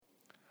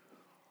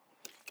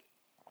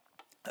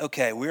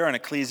Okay, we are in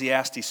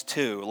Ecclesiastes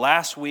 2.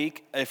 Last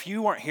week, if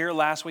you weren't here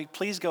last week,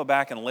 please go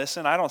back and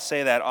listen. I don't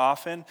say that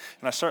often,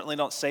 and I certainly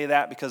don't say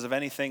that because of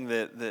anything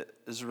that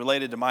is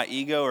related to my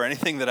ego or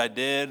anything that I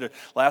did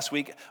last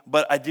week.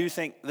 But I do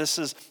think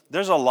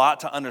there's a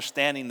lot to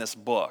understanding this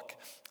book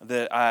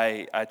that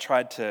I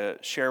tried to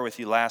share with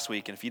you last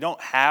week. And if you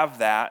don't have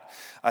that,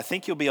 I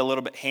think you'll be a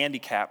little bit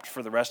handicapped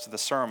for the rest of the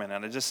sermon.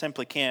 And I just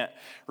simply can't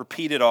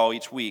repeat it all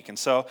each week. And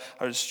so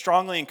I would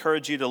strongly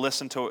encourage you to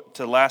listen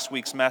to last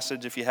week's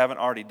message if you haven't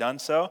already done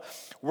so.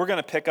 We're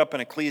going to pick up in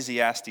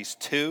Ecclesiastes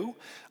 2.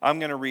 I'm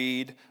going to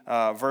read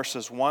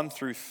verses 1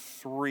 through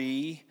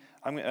 3.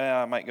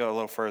 I might go a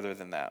little further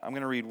than that. I'm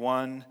going to read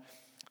 1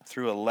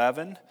 through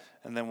 11,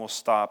 and then we'll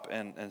stop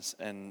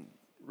and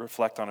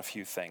reflect on a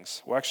few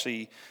things. We'll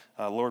actually,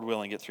 Lord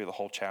willing, get through the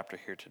whole chapter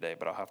here today,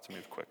 but I'll have to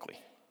move quickly.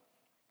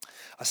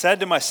 I said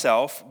to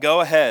myself,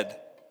 "Go ahead.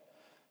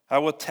 I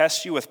will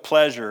test you with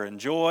pleasure.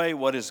 Enjoy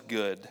what is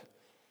good."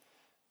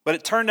 But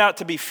it turned out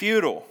to be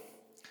futile.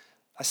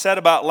 I said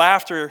about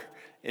laughter,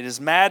 "It is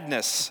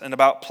madness," and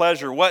about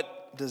pleasure,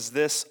 "What does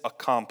this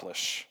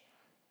accomplish?"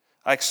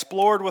 I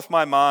explored with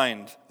my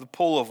mind the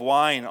pool of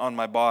wine on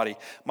my body,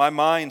 my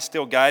mind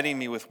still guiding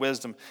me with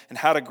wisdom and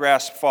how to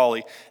grasp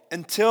folly,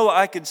 until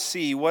I could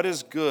see what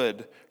is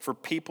good for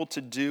people to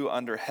do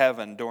under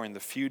heaven during the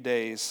few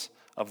days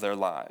of their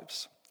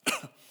lives.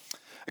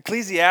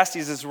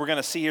 Ecclesiastes, as we're going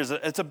to see here,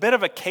 it's a bit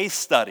of a case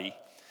study.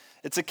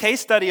 It's a case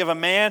study of a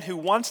man who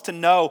wants to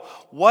know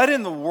what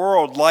in the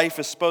world life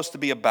is supposed to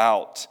be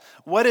about.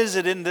 What is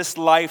it in this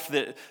life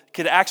that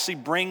could actually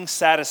bring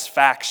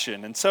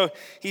satisfaction? And so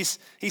he's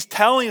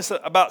telling us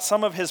about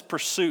some of his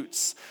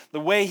pursuits,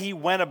 the way he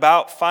went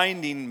about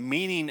finding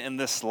meaning in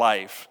this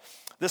life.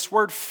 This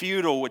word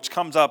futile, which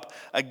comes up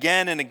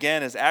again and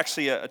again, is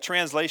actually a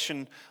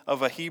translation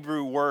of a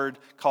Hebrew word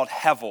called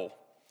hevel.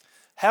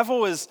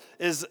 Hevel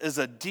is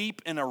a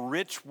deep and a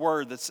rich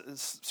word that's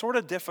sort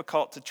of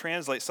difficult to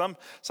translate. Some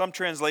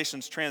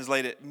translations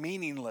translate it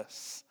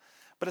meaningless,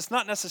 but it's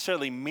not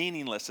necessarily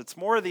meaningless. It's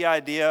more the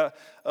idea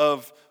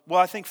of,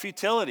 I think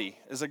futility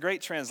is a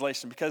great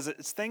translation because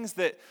it's things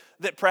that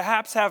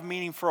perhaps have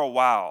meaning for a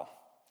while,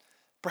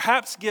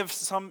 perhaps give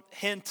some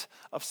hint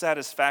of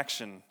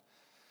satisfaction,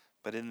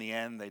 but in the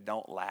end they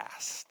don't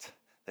last.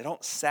 They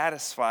don't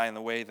satisfy in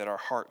the way that our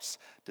hearts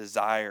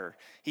desire.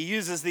 He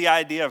uses the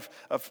idea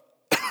of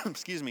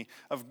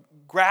of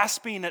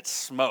grasping at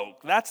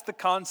smoke. That's the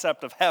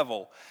concept of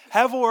hevel.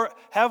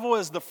 Hevel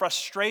is the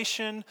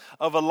frustration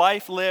of a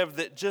life lived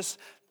that just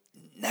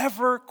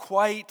never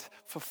quite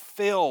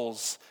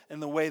fulfills in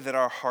the way that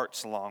our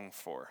hearts long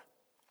for.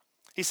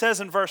 He says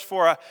in verse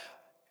 4,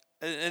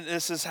 and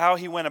this is how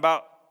he went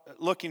about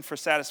looking for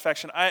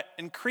satisfaction, "I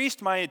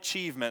increased my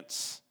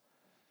achievements.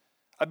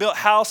 I built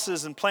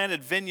houses and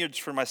planted vineyards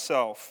for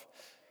myself.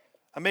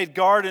 I made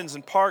gardens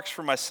and parks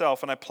for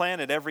myself, and I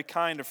planted every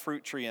kind of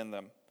fruit tree in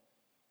them.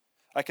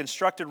 I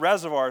constructed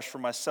reservoirs for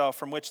myself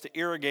from which to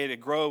irrigate a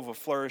grove of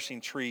flourishing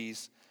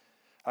trees.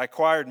 I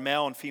acquired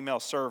male and female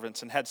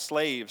servants and had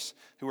slaves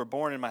who were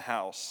born in my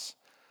house.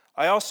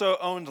 I also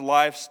owned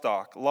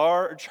livestock,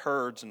 large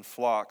herds and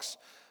flocks,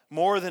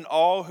 more than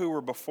all who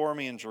were before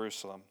me in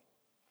Jerusalem.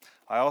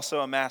 I also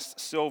amassed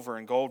silver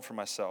and gold for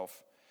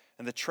myself,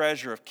 and the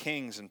treasure of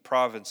kings and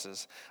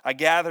provinces. I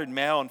gathered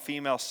male and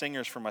female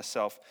singers for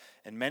myself,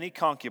 and many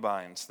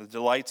concubines, the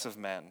delights of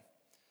men.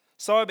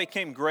 So I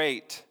became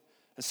great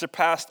and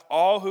surpassed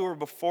all who were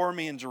before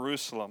me in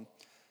Jerusalem.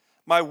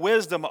 My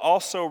wisdom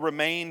also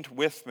remained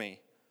with me.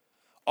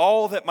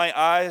 All that my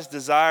eyes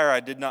desire, I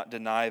did not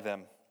deny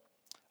them.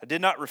 I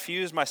did not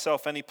refuse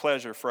myself any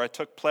pleasure, for I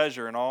took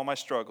pleasure in all my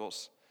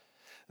struggles.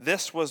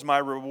 This was my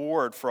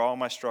reward for all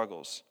my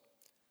struggles.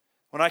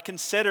 When I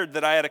considered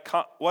that I had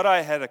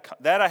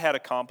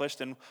accomplished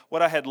and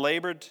what I had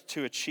labored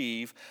to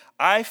achieve,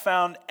 I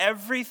found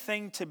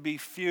everything to be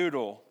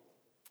futile,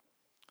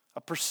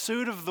 a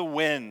pursuit of the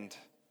wind.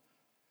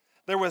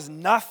 There was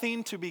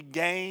nothing to be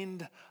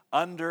gained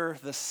under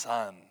the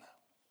sun."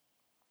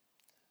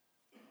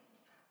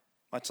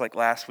 Much like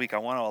last week, I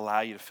want to allow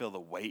you to feel the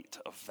weight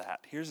of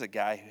that. Here's a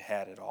guy who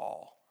had it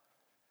all.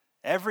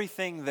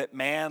 Everything that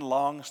man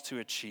longs to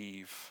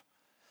achieve.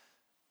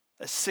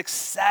 A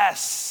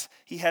success.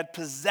 He had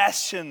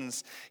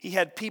possessions. He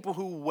had people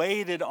who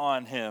waited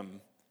on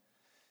him.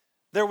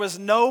 There was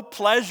no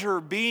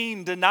pleasure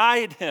being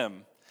denied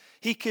him.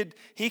 He could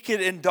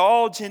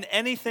indulge in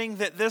anything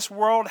that this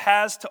world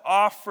has to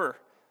offer.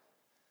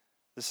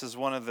 This is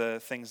one of the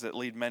things that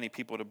lead many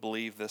people to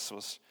believe this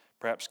was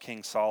perhaps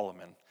King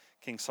Solomon.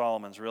 King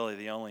Solomon's really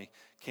the only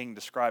king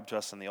described to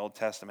us in the Old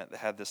Testament that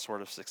had this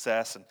sort of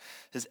success, and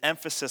his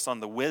emphasis on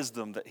the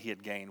wisdom that he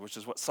had gained, which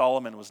is what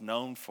Solomon was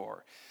known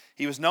for.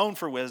 He was known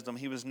for wisdom.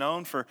 He was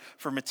known for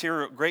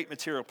great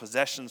material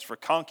possessions, for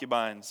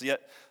concubines,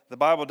 yet the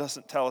Bible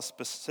doesn't tell us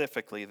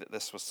specifically that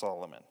this was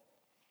Solomon.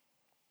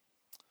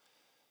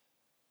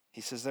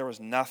 He says there was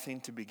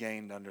nothing to be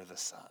gained under the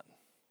sun.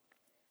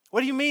 What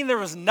do you mean there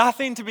was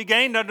nothing to be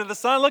gained under the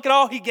sun? Look at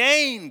all he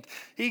gained.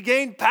 He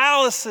gained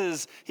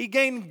palaces. He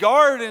gained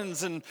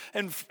gardens and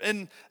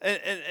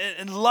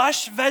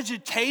lush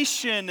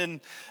vegetation and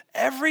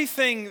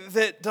everything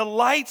that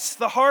delights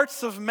the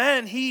hearts of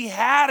men. He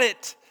had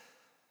it.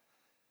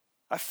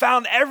 I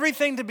found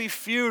everything to be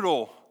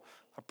futile,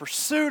 a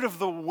pursuit of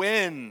the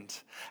wind.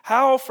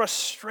 How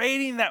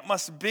frustrating that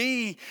must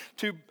be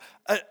to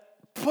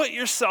put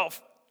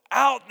yourself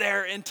out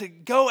there and to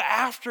go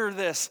after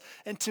this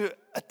and to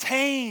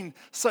attain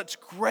such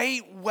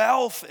great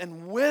wealth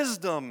and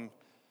wisdom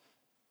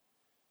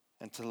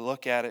and to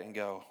look at it and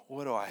go,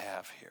 what do I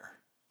have here?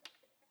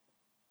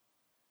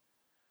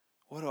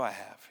 What do I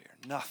have here?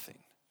 Nothing.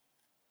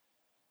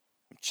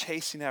 I'm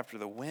chasing after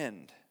the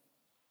wind.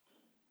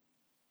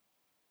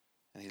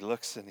 And he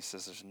looks and he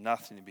says, there's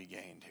nothing to be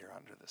gained here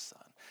under the sun.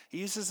 He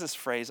uses this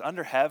phrase,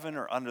 under heaven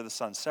or under the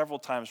sun, several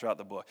times throughout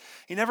the book.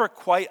 He never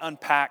quite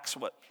unpacks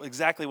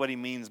exactly what he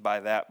means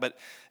by that, but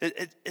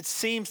it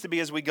seems to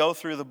be, as we go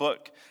through the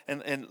book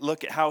and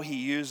look at how he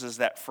uses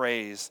that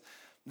phrase,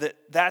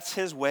 that's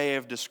his way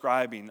of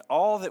describing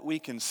all that we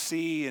can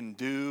see and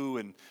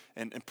do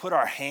and put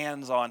our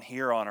hands on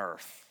here on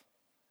earth.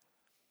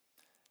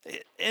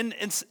 In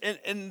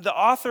the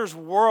author's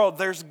world,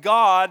 there's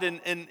God,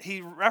 and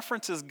he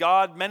references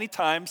God many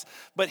times,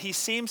 but he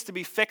seems to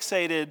be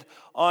fixated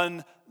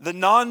on the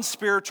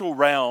non-spiritual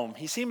realm.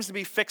 He seems to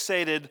be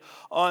fixated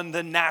on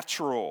the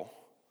natural,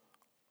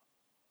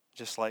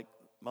 just like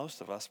most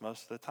of us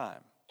most of the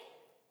time.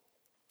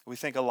 We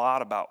think a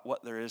lot about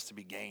what there is to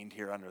be gained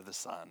here under the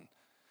sun.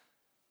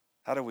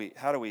 How do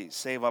we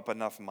save up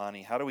enough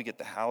money? How do we get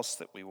the house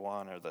that we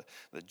want or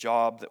the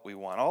job that we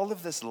want? All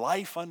of this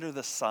life under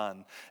the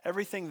sun,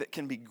 everything that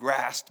can be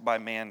grasped by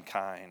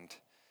mankind.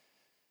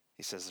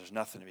 He says there's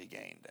nothing to be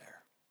gained there.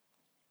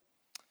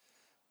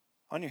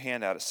 On your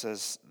handout it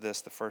says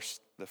this, the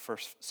first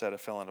set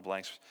of fill in the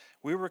blanks.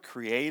 We were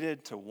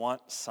created to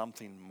want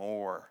something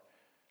more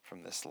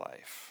from this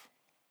life.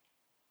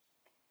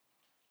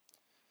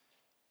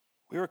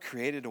 We were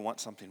created to want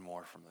something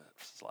more from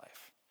this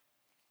life.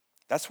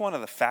 That's one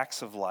of the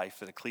facts of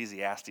life that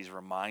Ecclesiastes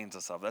reminds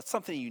us of. That's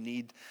something you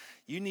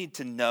need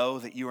to know,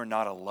 that you are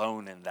not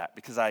alone in that,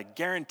 because I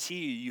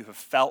guarantee you have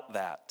felt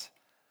that.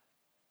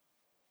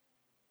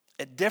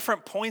 At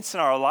different points in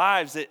our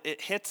lives,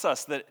 it hits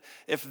us that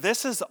if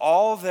this is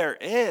all there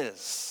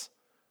is,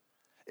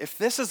 if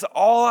this is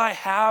all I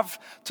have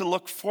to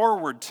look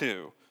forward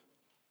to,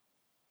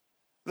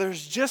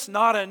 there's just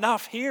not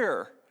enough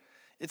here.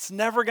 It's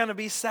never going to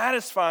be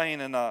satisfying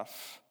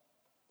enough.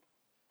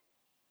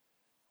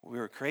 We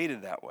were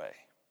created that way.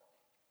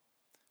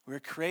 We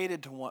were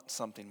created to want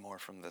something more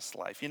from this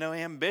life. You know,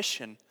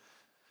 ambition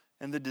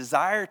and the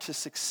desire to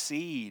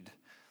succeed,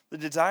 the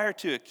desire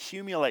to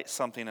accumulate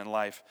something in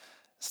life,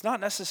 it's not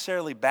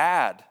necessarily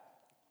bad.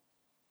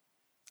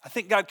 I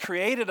think God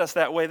created us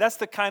that way. That's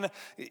the kind of,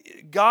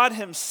 God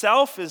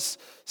himself is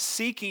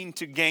seeking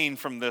to gain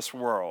from this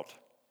world.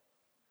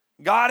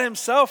 God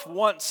himself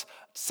wants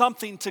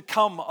something to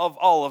come of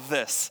all of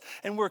this.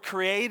 And we're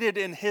created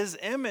in his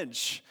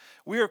image.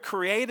 We are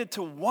created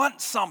to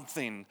want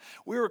something.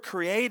 We were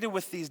created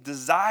with these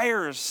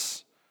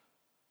desires.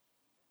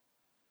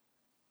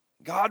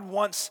 God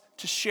wants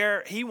to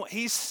share.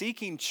 He's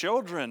seeking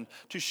children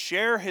to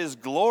share his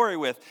glory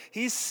with.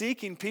 He's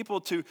seeking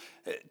people to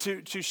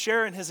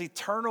share in his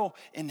eternal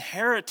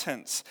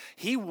inheritance.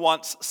 He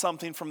wants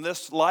something from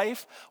this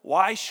life.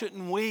 Why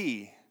shouldn't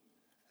we?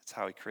 That's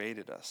how he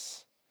created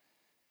us.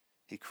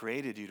 He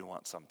created you to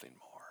want something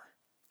more.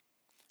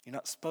 You're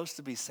not supposed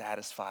to be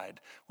satisfied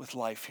with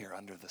life here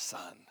under the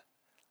sun.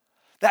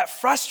 That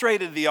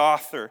frustrated the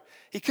author.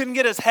 He couldn't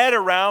get his head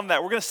around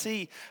that. We're going to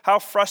see how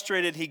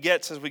frustrated he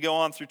gets as we go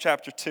on through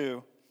chapter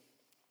 2.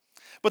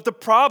 But the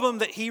problem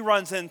that he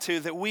runs into,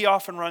 that we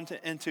often run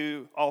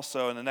into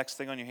also, and the next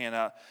thing on your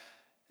handout,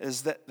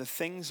 is that the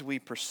things we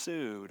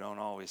pursue don't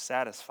always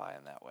satisfy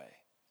in that way.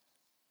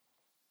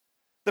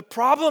 The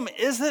problem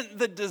isn't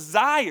the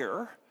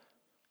desire.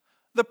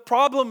 The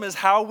problem is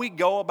how we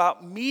go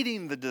about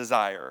meeting the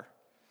desire.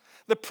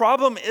 The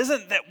problem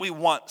isn't that we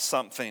want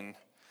something.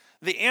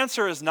 The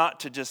answer is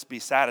not to just be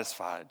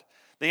satisfied.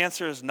 The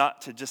answer is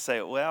not to just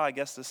say, well, I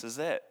guess this is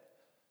it.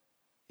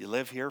 You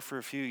live here for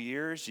a few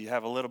years. You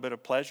have a little bit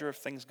of pleasure if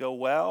things go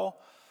well.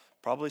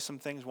 Probably some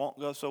things won't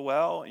go so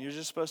well. And you're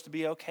just supposed to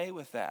be okay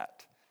with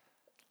that.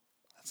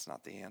 That's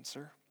not the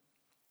answer.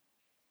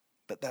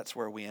 But that's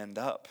where we end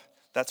up.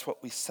 That's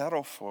what we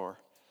settle for.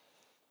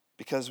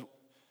 Because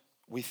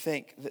we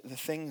think that the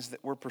things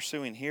that we're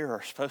pursuing here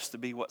are supposed to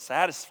be what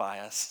satisfy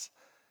us.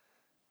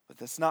 But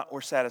that's not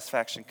where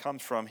satisfaction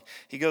comes from.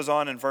 He goes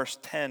on in verse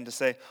 10 to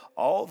say,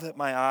 all that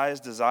my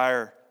eyes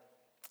desire,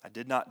 I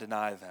did not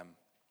deny them.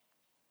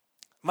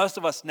 Most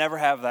of us never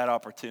have that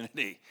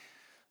opportunity.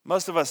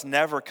 Most of us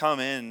never come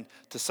in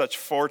to such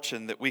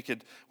fortune that we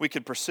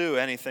could pursue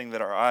anything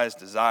that our eyes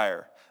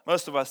desire.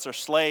 Most of us are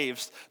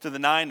slaves to the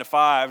 9 to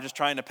 5, just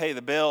trying to pay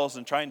the bills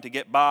and trying to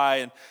get by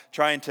and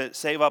trying to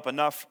save up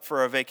enough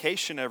for a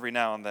vacation every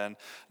now and then.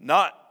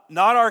 Not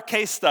not our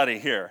case study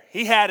here.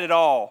 He had it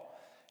all.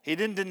 He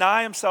didn't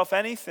deny himself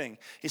anything.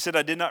 He said,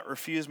 I did not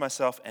refuse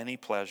myself any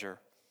pleasure,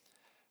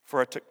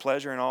 for I took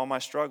pleasure in all my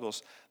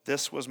struggles.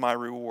 This was my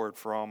reward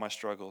for all my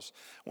struggles.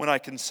 When I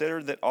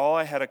considered that all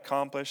I had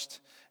accomplished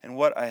and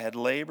what I had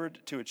labored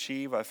to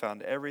achieve, I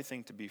found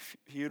everything to be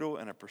futile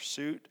in a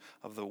pursuit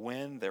of the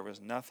wind. There was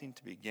nothing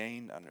to be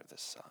gained under the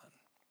sun.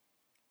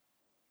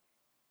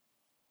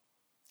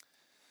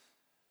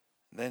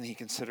 Then he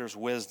considers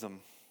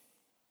wisdom.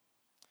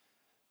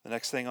 The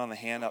next thing on the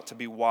handout, to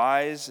be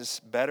wise is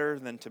better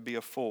than to be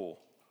a fool.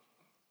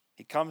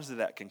 He comes to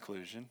that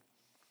conclusion.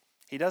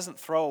 He doesn't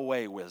throw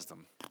away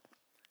wisdom.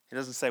 He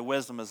doesn't say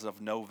wisdom is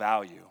of no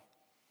value.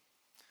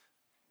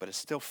 But it's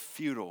still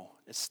futile.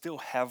 It's still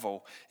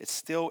hevel. It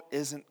still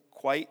it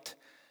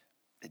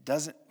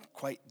doesn't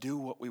quite do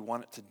what we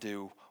want it to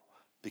do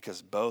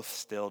because both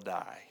still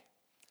die.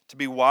 To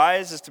be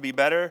wise is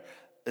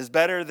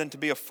better than to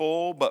be a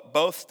fool, but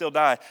both still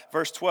die.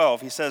 Verse 12,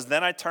 he says,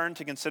 then I turned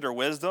to consider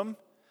wisdom,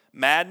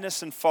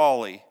 madness, and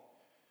folly.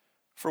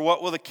 For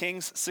what will the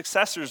king's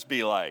successors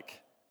be like?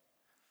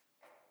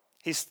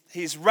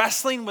 He's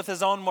wrestling with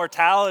his own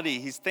mortality.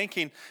 He's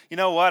thinking, you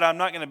know what, I'm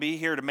not going to be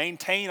here to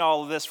maintain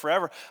all of this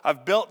forever.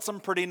 I've built some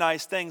pretty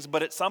nice things,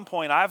 but at some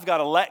point I've got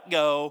to let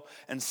go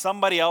and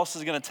somebody else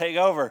is going to take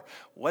over.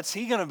 What's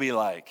he going to be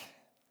like?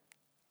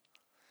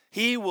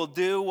 He will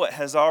do what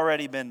has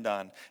already been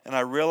done. And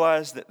I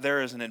realize that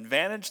there is an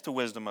advantage to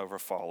wisdom over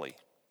folly.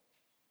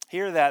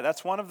 Hear that.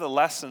 That's one of the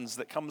lessons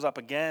that comes up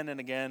again and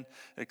again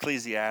in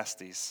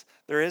Ecclesiastes.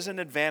 There is an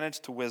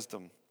advantage to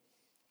wisdom.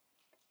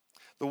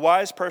 The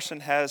wise person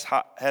has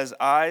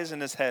eyes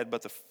in his head,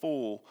 but the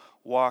fool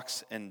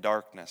walks in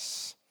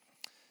darkness.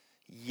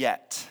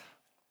 Yet,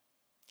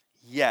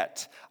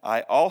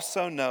 I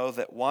also know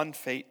that one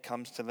fate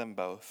comes to them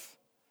both.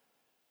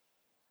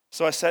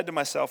 So I said to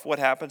myself, what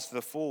happens to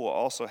the fool will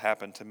also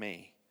happen to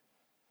me.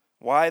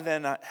 Why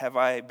then have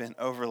I been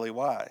overly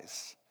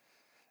wise?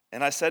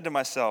 And I said to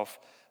myself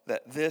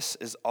that this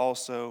is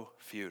also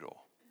futile.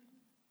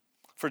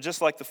 For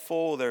just like the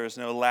fool, there is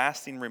no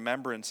lasting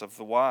remembrance of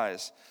the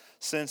wise,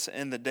 since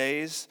in the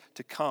days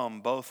to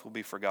come both will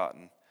be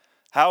forgotten.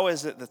 How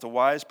is it that the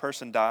wise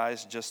person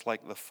dies just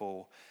like the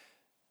fool?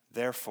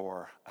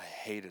 Therefore, I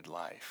hated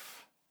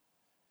life,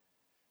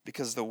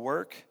 because the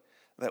work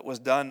that was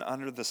done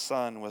under the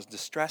sun was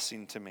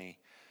distressing to me,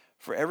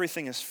 for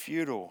everything is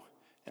futile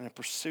in a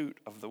pursuit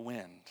of the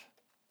wind.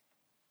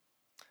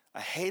 I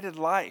hated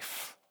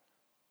life.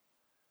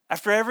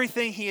 After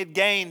everything he had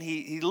gained,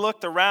 he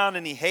looked around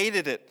and he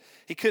hated it.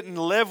 He couldn't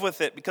live with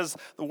it because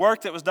the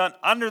work that was done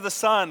under the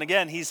sun,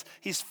 again, he's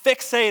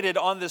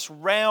fixated on this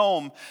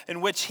realm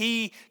in which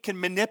he can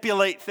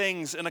manipulate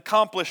things and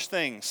accomplish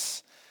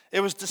things. It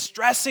was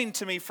distressing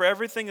to me, for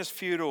everything is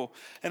futile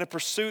in a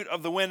pursuit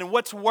of the wind. And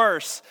what's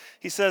worse,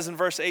 he says in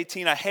verse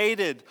 18, I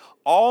hated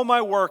all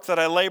my work that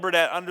I labored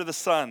at under the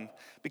sun,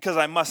 because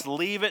I must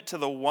leave it to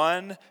the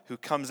one who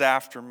comes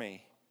after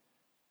me.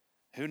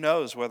 Who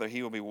knows whether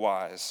he will be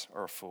wise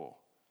or a fool?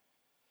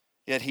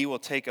 Yet he will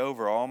take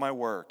over all my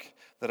work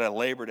that I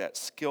labored at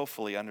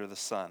skillfully under the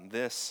sun.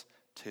 This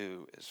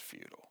too is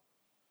futile.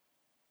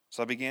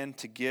 So I began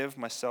to give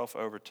myself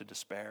over to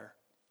despair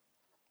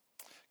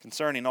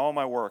concerning all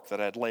my work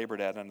that I had labored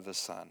at under the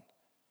sun.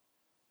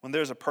 When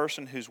there's a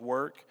person whose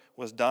work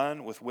was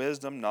done with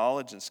wisdom,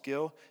 knowledge, and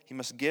skill, he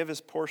must give his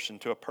portion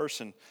to a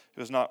person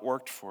who has not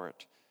worked for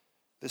it.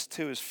 This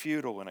too is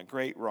futile and a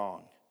great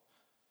wrong.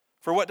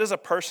 For what does a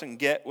person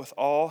get with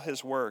all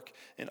his work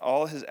and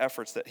all his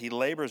efforts that he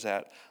labors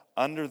at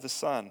under the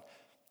sun?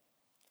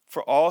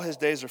 For all his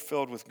days are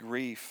filled with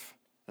grief.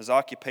 His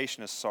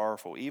occupation is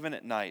sorrowful. Even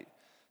at night,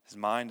 his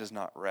mind does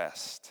not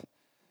rest.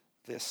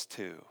 This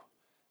too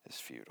is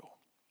futile.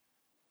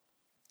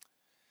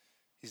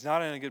 He's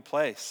not in a good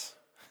place.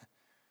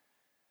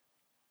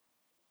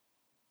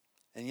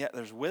 And yet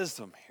there's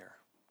wisdom here.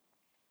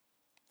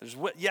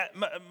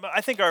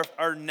 I think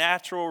our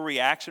natural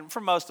reaction,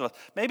 for most of us,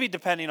 maybe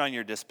depending on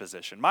your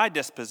disposition. My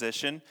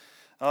disposition,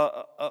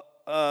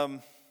 I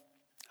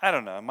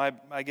don't know.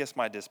 I guess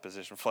my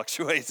disposition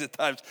fluctuates at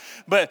times.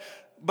 But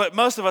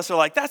most of us are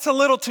like, that's a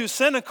little too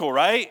cynical,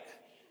 right?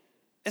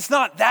 It's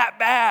not that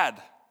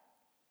bad.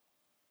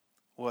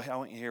 Well, I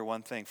want you to hear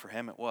one thing. For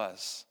him, it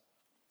was.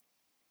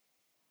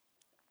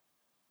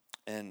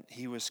 And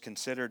he was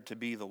considered to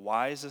be the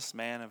wisest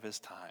man of his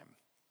time.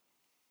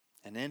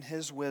 And in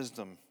his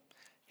wisdom,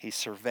 he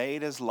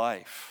surveyed his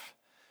life,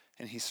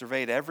 and he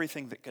surveyed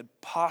everything that could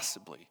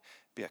possibly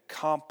be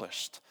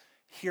accomplished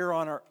here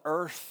on our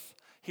earth,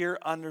 here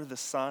under the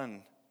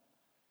sun.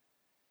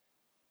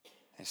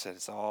 He said,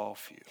 it's all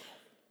futile.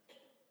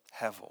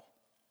 Hevel.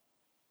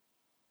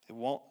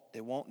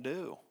 It won't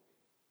do.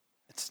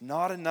 It's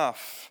not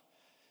enough.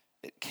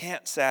 It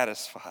can't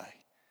satisfy.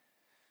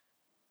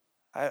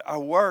 I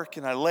work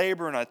and I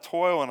labor and I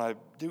toil and I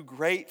do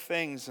great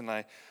things and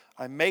I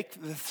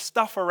make the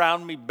stuff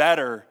around me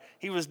better.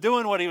 He was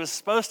doing what he was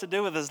supposed to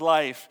do with his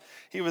life.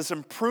 He was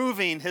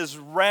improving his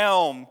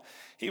realm.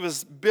 He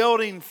was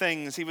building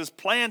things. He was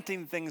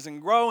planting things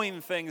and growing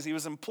things. He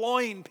was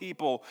employing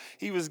people.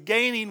 He was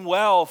gaining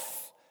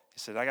wealth. He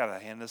said, I got to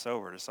hand this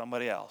over to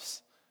somebody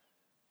else.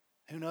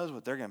 Who knows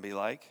what they're going to be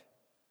like?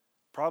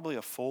 Probably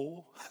a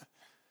fool.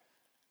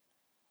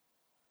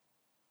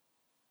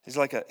 He's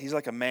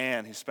like a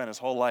man who spent his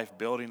whole life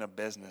building a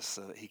business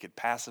so that he could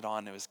pass it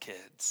on to his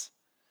kids.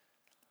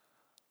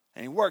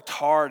 And he worked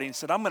hard, and he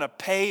said, I'm going to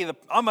pay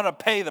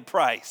the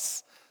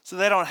price so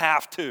they don't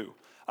have to.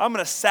 I'm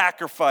going to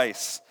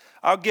sacrifice.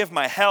 I'll give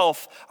my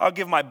health. I'll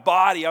give my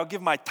body. I'll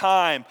give my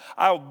time.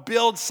 I'll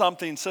build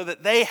something so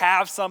that they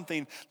have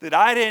something that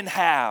I didn't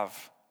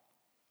have.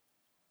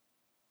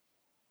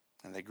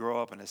 And they grow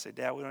up and they say,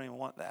 Dad, we don't even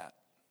want that.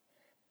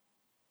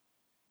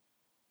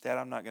 Dad,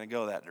 I'm not going to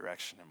go that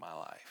direction in my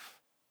life.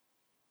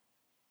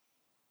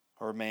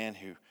 Or a man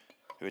who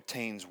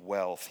attains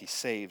wealth. He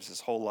saves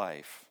his whole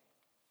life.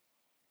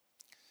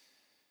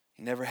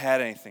 He never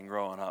had anything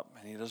growing up,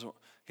 and he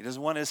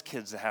doesn't want his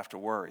kids to have to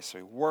worry. So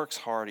he works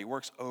hard. He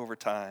works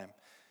overtime.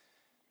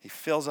 He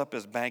fills up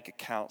his bank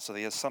account so that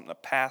he has something to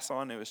pass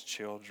on to his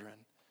children.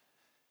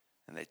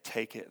 And they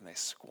take it and they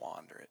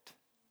squander it.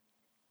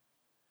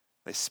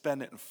 They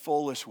spend it in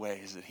foolish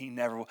ways that he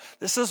never will.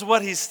 This is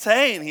what he's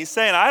saying. He's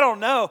saying, I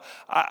don't know.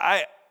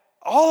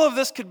 All of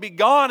this could be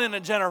gone in a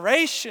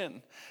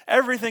generation.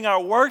 Everything I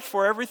worked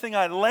for, everything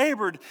I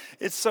labored,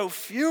 it's so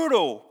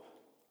futile.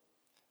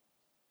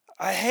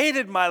 I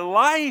hated my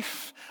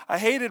life. I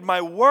hated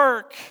my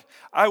work.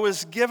 I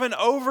was given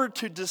over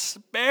to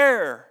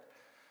despair.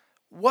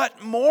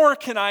 What more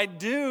can I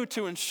do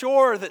to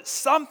ensure that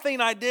something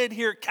I did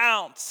here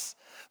counts?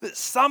 That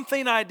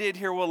something I did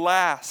here will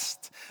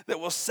last,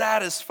 that will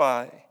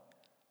satisfy. Of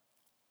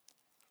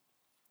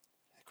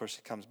course,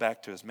 he comes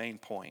back to his main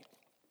point.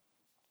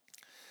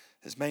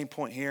 His main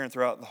point here and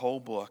throughout the whole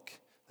book,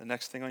 the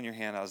next thing on your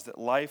handout, is that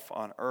life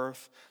on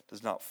earth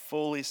does not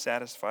fully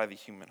satisfy the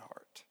human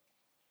heart.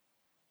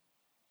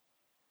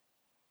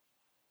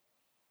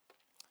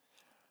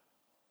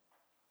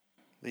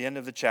 The end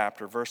of the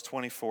chapter, verse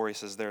 24, he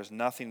says, there's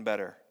nothing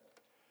better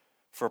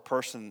for a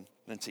person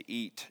than to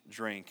eat,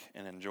 drink,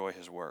 and enjoy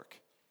his work.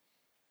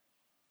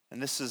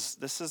 And this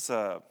is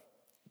a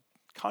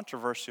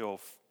controversial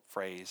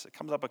phrase. It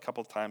comes up a couple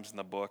of times in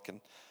the book,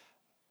 and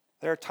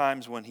there are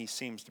times when he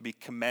seems to be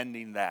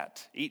commending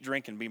that. Eat,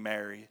 drink, and be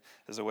merry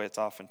is the way it's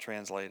often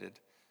translated.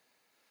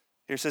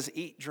 Here it says,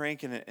 eat,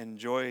 drink, and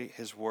enjoy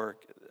his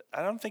work.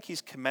 I don't think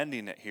he's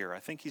commending it here. I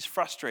think he's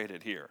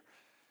frustrated here.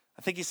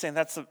 I think he's saying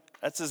that's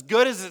as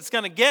good as it's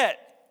going to get.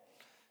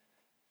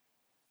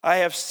 I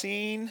have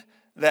seen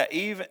that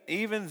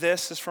even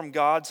this is from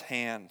God's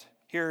hand.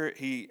 Here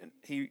he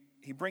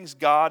brings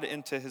God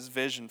into his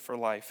vision for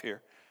life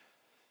here.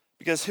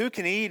 Because who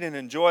can eat and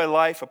enjoy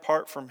life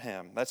apart from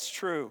him? That's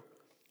true.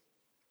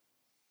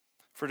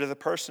 For to the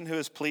person who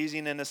is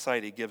pleasing in his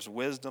sight, he gives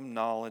wisdom,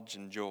 knowledge,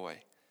 and joy.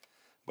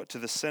 But to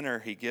the sinner,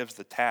 he gives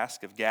the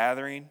task of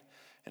gathering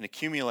and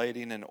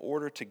accumulating in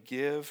order to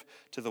give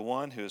to the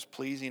one who is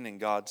pleasing in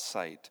God's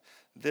sight.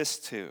 This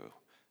too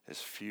is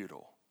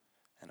futile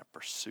and a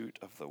pursuit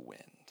of the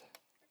wind.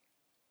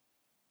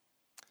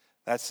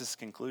 That's his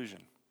conclusion.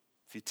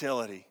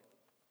 Futility.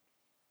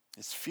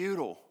 It's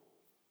futile.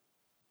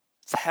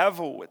 It's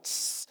heavy.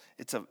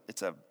 It's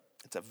a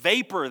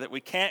vapor that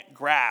we can't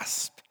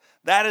grasp.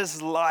 That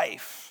is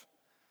life.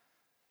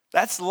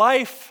 That's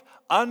life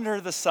under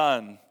the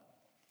sun.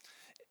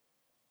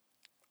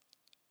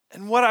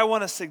 And what I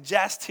want to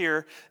suggest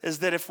here is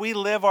that if we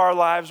live our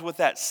lives with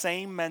that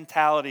same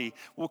mentality,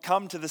 we'll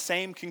come to the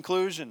same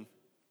conclusion.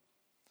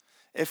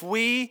 If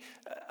we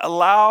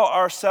allow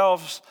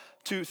ourselves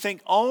to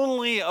think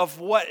only of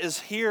what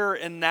is here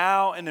and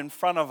now and in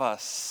front of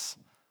us,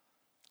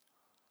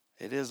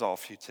 it is all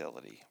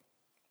futility.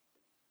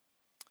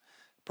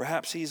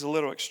 Perhaps he's a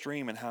little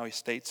extreme in how he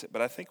states it,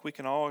 but I think we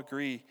can all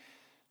agree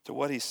to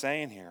what he's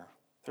saying here.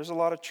 There's a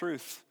lot of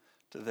truth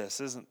to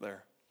this, isn't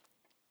there?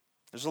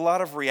 There's a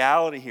lot of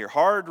reality here,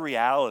 hard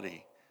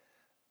reality.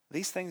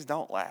 These things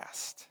don't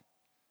last.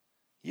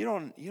 You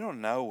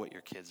don't know what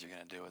your kids are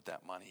going to do with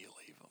that money you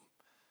leave them.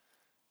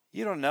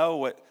 You don't know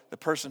what the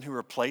person who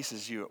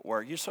replaces you at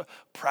work. You're so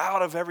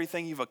proud of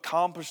everything you've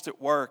accomplished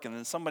at work, and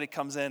then somebody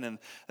comes in and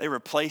they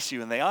replace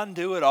you and they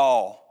undo it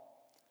all.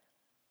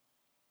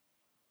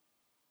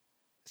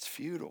 It's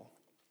futile.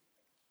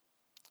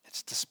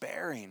 It's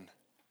despairing.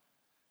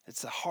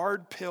 It's a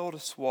hard pill to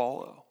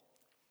swallow.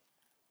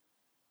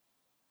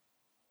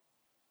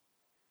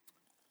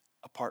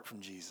 Apart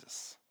from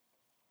Jesus.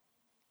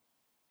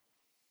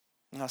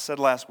 And I said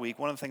last week,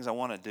 one of the things I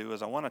want to do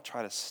is I want to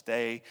try to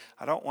stay.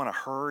 I don't want to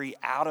hurry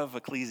out of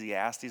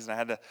Ecclesiastes, and I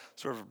had to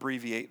sort of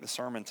abbreviate the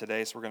sermon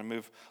today, so we're going to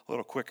move a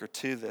little quicker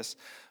to this.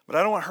 But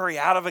I don't want to hurry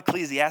out of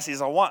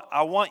Ecclesiastes. I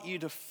want you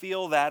to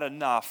feel that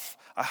enough.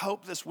 I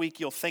hope this week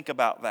you'll think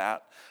about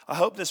that. I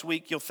hope this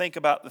week you'll think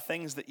about the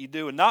things that you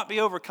do and not be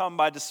overcome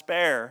by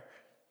despair,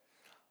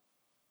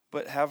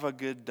 but have a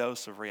good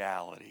dose of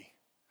reality.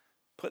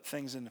 Put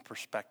things into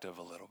perspective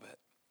a little bit.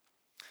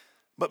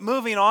 But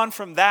moving on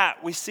from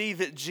that, we see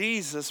that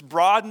Jesus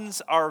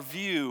broadens our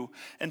view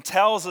and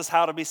tells us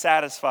how to be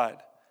satisfied.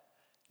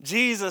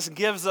 Jesus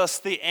gives us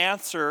the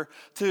answer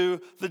to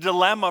the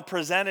dilemma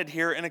presented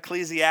here in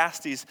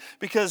Ecclesiastes,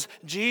 because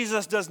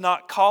Jesus does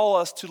not call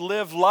us to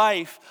live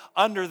life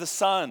under the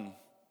sun.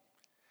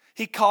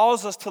 He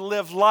calls us to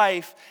live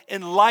life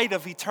in light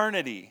of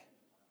eternity.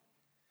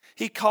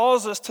 He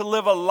calls us to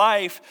live a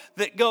life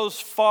that goes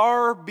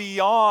far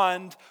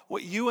beyond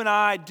what you and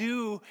I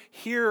do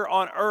here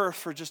on earth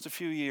for just a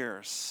few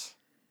years.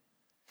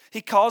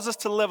 He calls us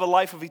to live a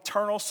life of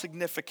eternal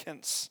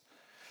significance,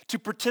 to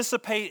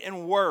participate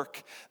in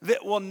work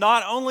that will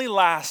not only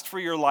last for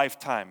your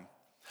lifetime,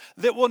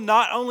 that will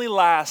not only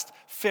last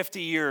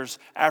 50 years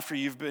after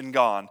you've been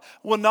gone,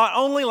 will not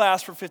only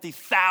last for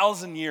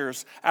 50,000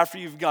 years after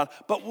you've gone,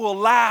 but will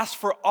last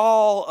for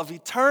all of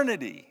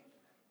eternity.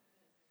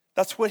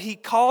 That's what he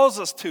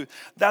calls us to.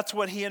 That's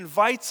what he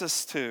invites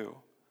us to.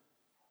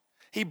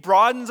 He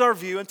broadens our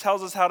view and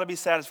tells us how to be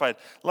satisfied.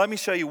 Let me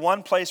show you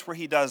one place where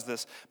he does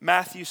this.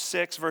 Matthew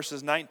 6,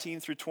 verses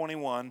 19 through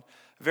 21,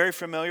 a very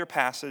familiar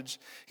passage.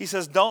 He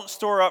says, "Don't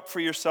store up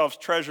for yourselves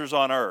treasures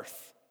on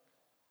earth."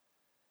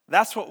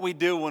 That's what we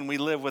do when we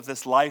live with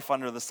this life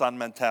under the sun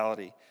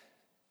mentality.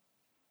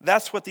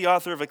 That's what the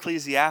author of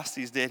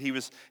Ecclesiastes did. He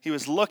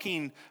was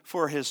looking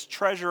for his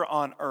treasure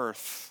on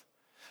earth.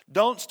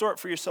 Don't store up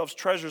for yourselves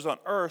treasures on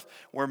earth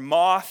where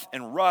moth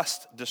and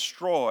rust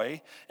destroy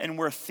and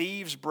where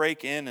thieves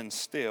break in and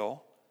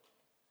steal.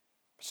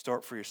 Store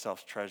up for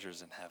yourselves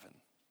treasures in heaven,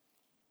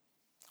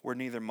 where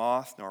neither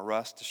moth nor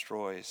rust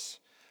destroys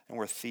and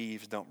where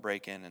thieves don't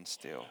break in and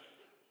steal.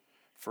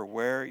 For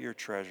where your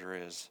treasure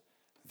is,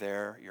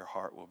 there your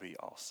heart will be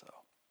also.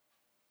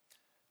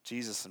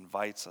 Jesus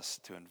invites us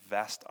to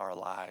invest our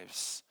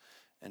lives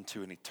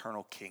into an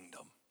eternal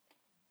kingdom.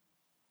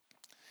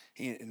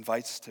 He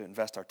invites us to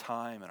invest our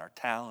time and our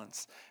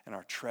talents and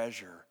our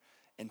treasure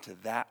into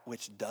that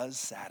which does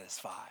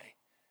satisfy.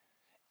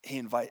 He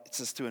invites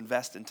us to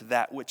invest into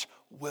that which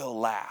will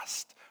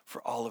last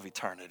for all of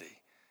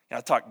eternity.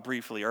 I talked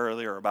briefly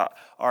earlier about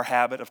our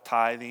habit of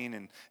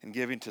tithing and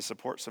giving to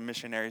support some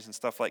missionaries and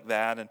stuff like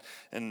that.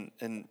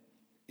 And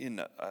you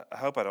know, I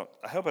hope I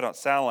don't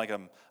sound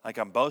like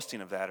I'm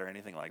boasting of that or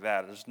anything like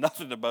that. There's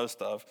nothing to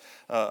boast of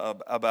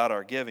about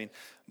our giving.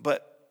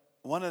 But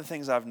one of the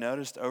things I've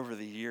noticed over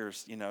the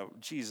years,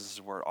 Jesus'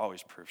 word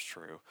always proves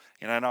true.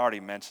 And I already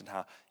mentioned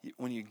how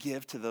when you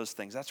give to those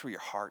things, that's where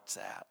your heart's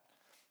at.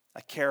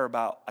 I care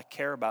about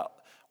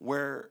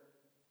where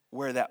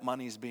that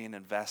money's being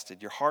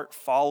invested. Your heart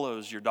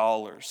follows your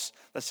dollars.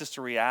 That's just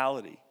a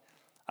reality.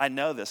 I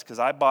know this because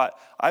I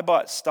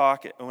bought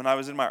stock when I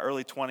was in my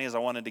early 20s. I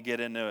wanted to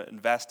get into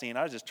investing.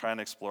 I was just trying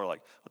to explore,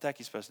 what the heck are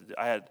you supposed to do?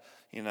 I had,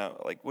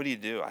 what do you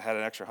do? I had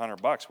an extra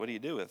 $100. What do you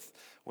do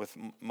with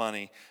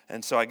money?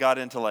 And so I got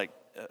into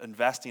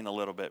investing a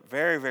little bit,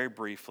 very, very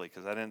briefly,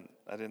 because I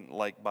didn't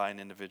like buying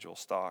individual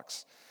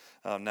stocks.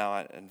 Now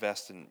I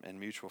invest in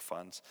mutual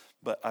funds.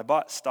 But I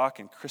bought stock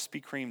in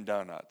Krispy Kreme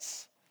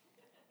donuts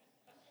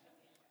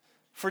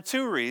for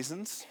two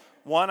reasons.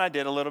 One, I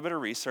did a little bit of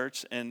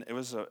research, and it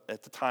was,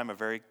 at the time, a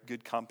very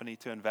good company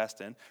to invest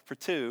in. For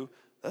two,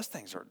 those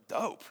things are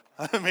dope.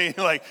 I mean,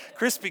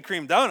 Krispy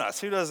Kreme donuts,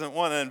 who doesn't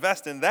want to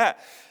invest in that?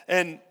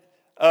 And,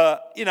 I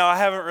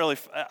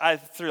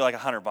threw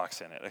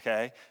 $100 in it,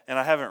 okay? And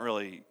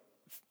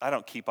I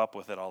don't keep up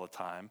with it all the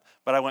time.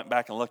 But I went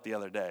back and looked the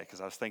other day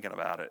because I was thinking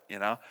about it,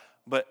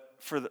 But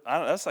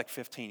that's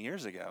 15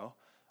 years ago.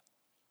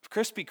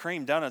 Krispy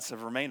Kreme donuts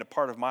have remained a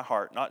part of my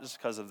heart, not just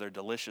because of their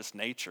delicious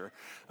nature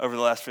over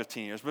the last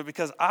 15 years, but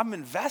because I'm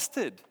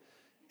invested.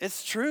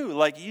 It's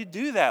true. You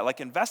do that.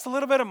 Invest a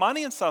little bit of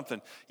money in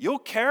something. You'll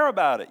care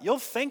about it. You'll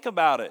think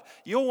about it.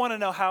 You'll want to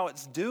know how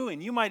it's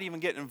doing. You might even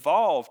get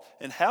involved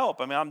and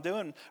help. I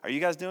mean, are you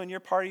guys doing your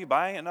part? Are you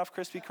buying enough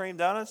Krispy Kreme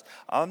donuts?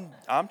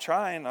 I'm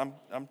trying.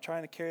 I'm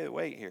trying to carry the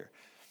weight here.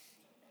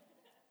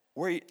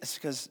 It's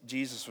because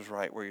Jesus was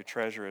right. Where your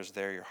treasure is,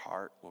 there your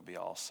heart will be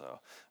also.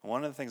 And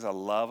one of the things I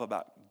love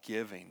about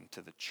giving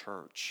to the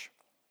church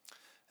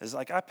is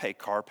I pay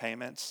car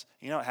payments.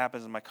 You know what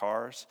happens in my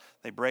cars?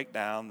 They break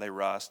down, they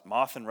rust.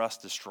 Moth and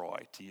rust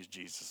destroy, to use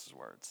Jesus'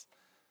 words.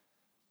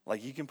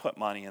 You can put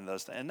money in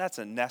those things, and that's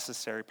a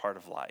necessary part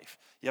of life.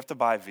 You have to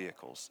buy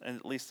vehicles, and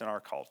at least in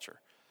our culture.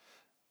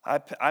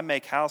 I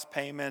make house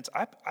payments.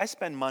 I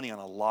spend money on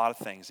a lot of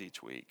things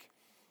each week.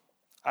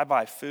 I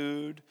buy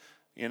food.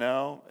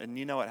 And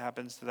you know what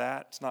happens to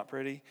that? It's not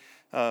pretty.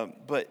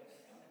 But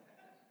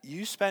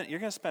you're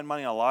going to spend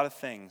money on a lot of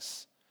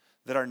things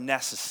that are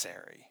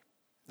necessary,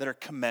 that are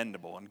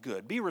commendable and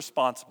good. Be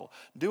responsible.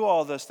 Do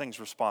all those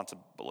things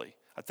responsibly.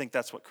 I think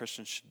that's what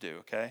Christians should do,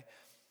 okay?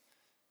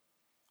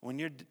 When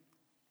you're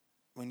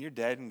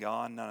dead and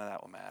gone, none of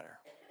that will matter.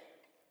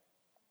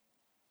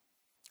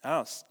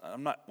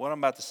 What I'm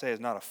about to say is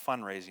not a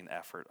fundraising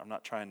effort. I'm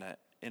not trying to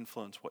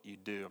influence what you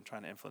do. I'm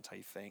trying to influence how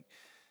you think.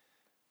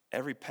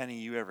 Every penny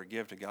you ever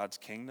give to God's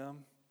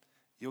kingdom,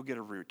 you'll get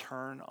a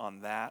return on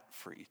that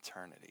for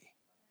eternity.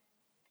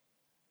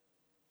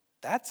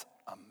 That's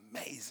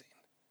amazing.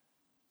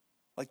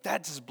 Like,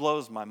 that just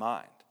blows my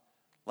mind.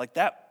 Like,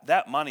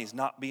 that money's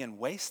not being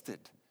wasted.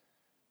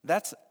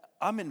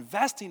 I'm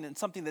investing in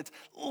something that's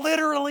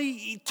literally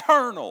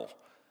eternal,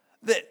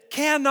 that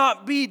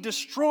cannot be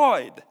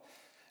destroyed.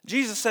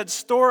 Jesus said,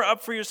 store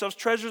up for yourselves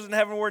treasures in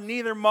heaven where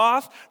neither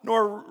moth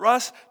nor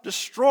rust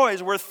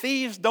destroys, where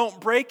thieves don't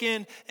break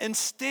in and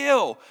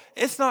steal.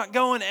 It's not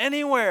going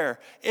anywhere.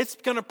 It's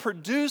going to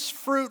produce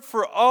fruit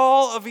for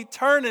all of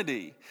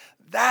eternity.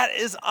 That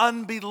is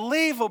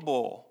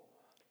unbelievable.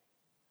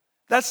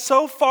 That's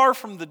so far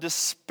from the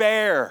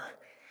despair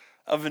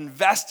of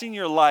investing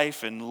your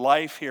life in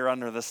life here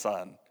under the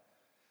sun.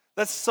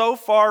 That's so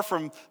far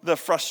from the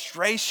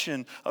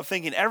frustration of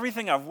thinking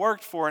everything I've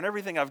worked for and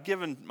everything I've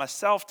given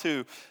myself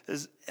to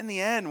is, in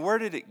the end, where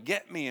did it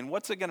get me and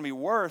what's it going to be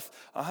worth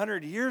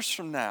 100 years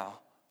from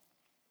now?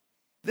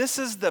 This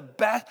is the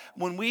best.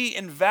 When we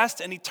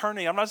invest in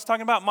eternity, I'm not just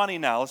talking about money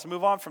now. Let's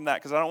move on from that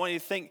because I don't want you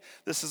to think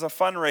this is a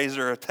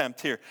fundraiser attempt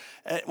here.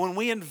 When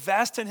we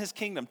invest in his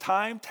kingdom,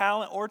 time,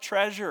 talent, or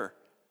treasure,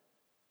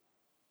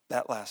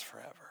 that lasts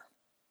forever.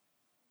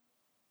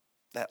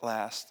 That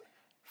lasts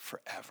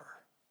forever.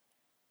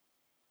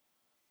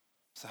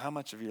 So how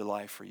much of your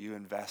life are you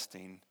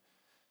investing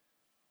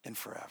in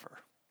forever?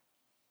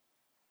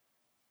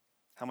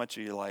 How much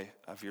of your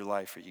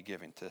life are you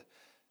giving to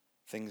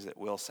things that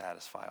will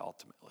satisfy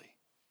ultimately?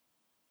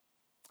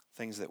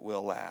 Things that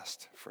will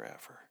last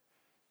forever.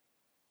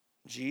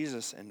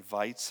 Jesus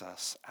invites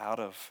us out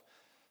of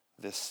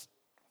this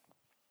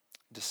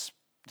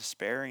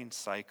despairing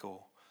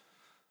cycle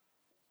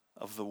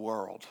of the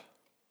world,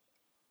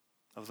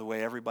 of the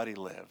way everybody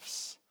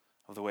lives,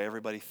 of the way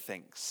everybody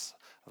thinks,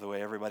 of the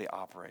way everybody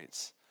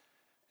operates.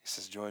 He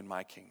says, join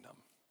my kingdom.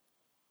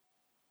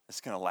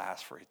 It's going to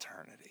last for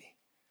eternity.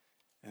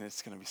 And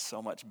it's going to be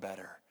so much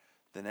better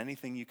than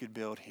anything you could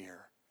build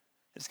here.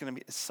 It's going to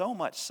be so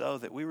much so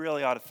that we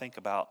really ought to think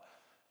about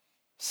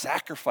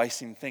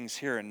sacrificing things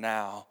here and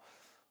now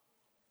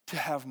to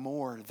have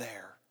more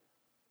there,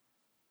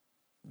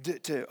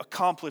 to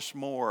accomplish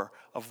more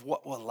of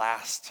what will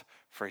last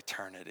for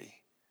eternity.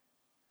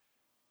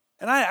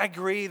 And I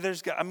agree.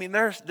 There's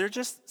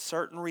just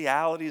certain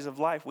realities of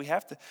life. We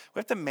have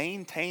to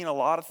maintain a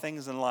lot of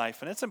things in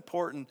life, and it's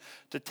important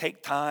to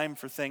take time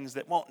for things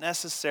that won't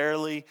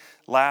necessarily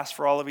last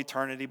for all of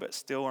eternity, but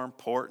still are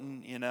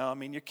important. You know, I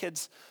mean, your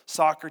kid's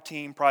soccer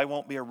team probably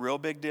won't be a real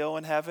big deal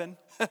in heaven,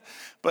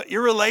 but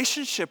your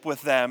relationship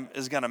with them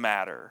is going to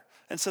matter,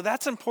 and so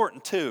that's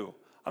important too.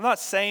 I'm not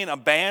saying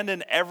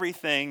abandon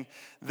everything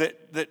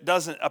that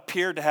doesn't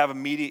appear to have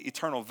immediate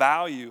eternal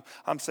value.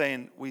 I'm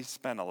saying we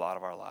spend a lot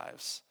of our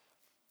lives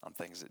on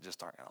things that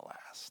just aren't going to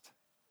last.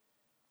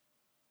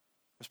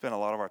 We spend a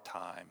lot of our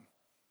time.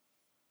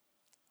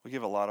 We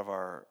give a lot of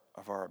our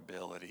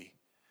ability.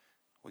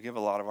 We give a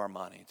lot of our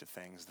money to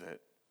things that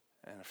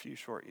in a few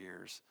short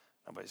years,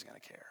 nobody's going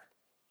to care.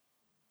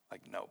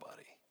 Like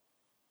nobody.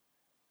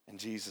 And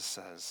Jesus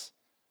says,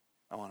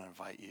 I want to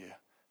invite you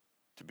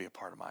to be a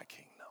part of my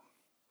kingdom.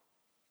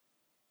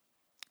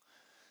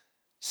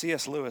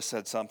 C.S. Lewis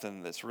said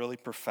something that's really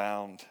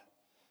profound.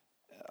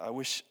 I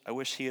wish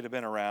he had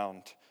been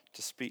around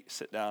to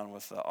sit down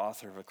with the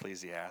author of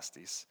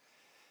Ecclesiastes.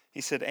 He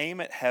said, aim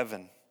at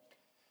heaven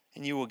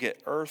and you will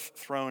get earth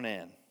thrown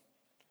in.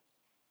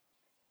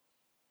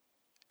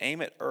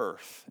 Aim at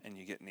earth and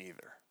you get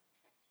neither.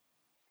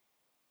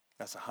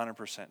 That's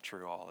 100%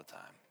 true all the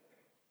time.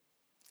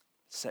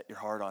 Set your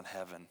heart on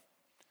heaven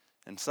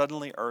and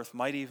suddenly earth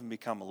might even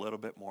become a little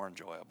bit more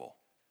enjoyable.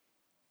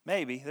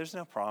 Maybe, there's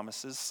no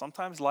promises.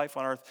 Sometimes life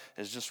on earth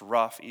is just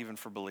rough, even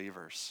for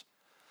believers.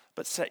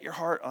 But set your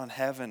heart on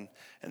heaven,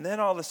 and then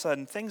all of a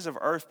sudden, things of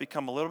earth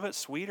become a little bit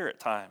sweeter at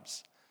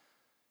times.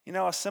 You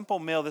know, a simple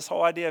meal, this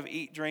whole idea of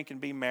eat, drink,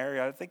 and be merry,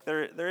 I think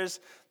there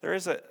is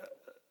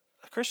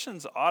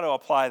Christians ought to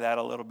apply that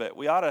a little bit.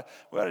 We ought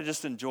to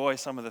just enjoy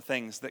some of the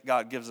things that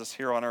God gives us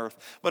here on earth,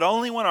 but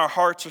only when our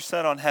hearts are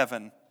set on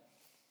heaven.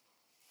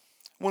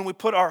 When we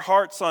put our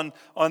hearts on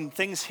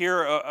things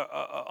here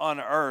on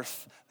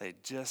earth, they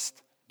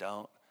just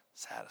don't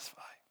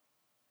satisfy.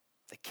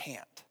 They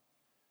can't.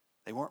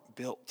 They weren't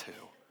built to.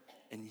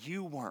 And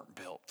you weren't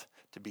built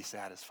to be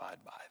satisfied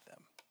by them.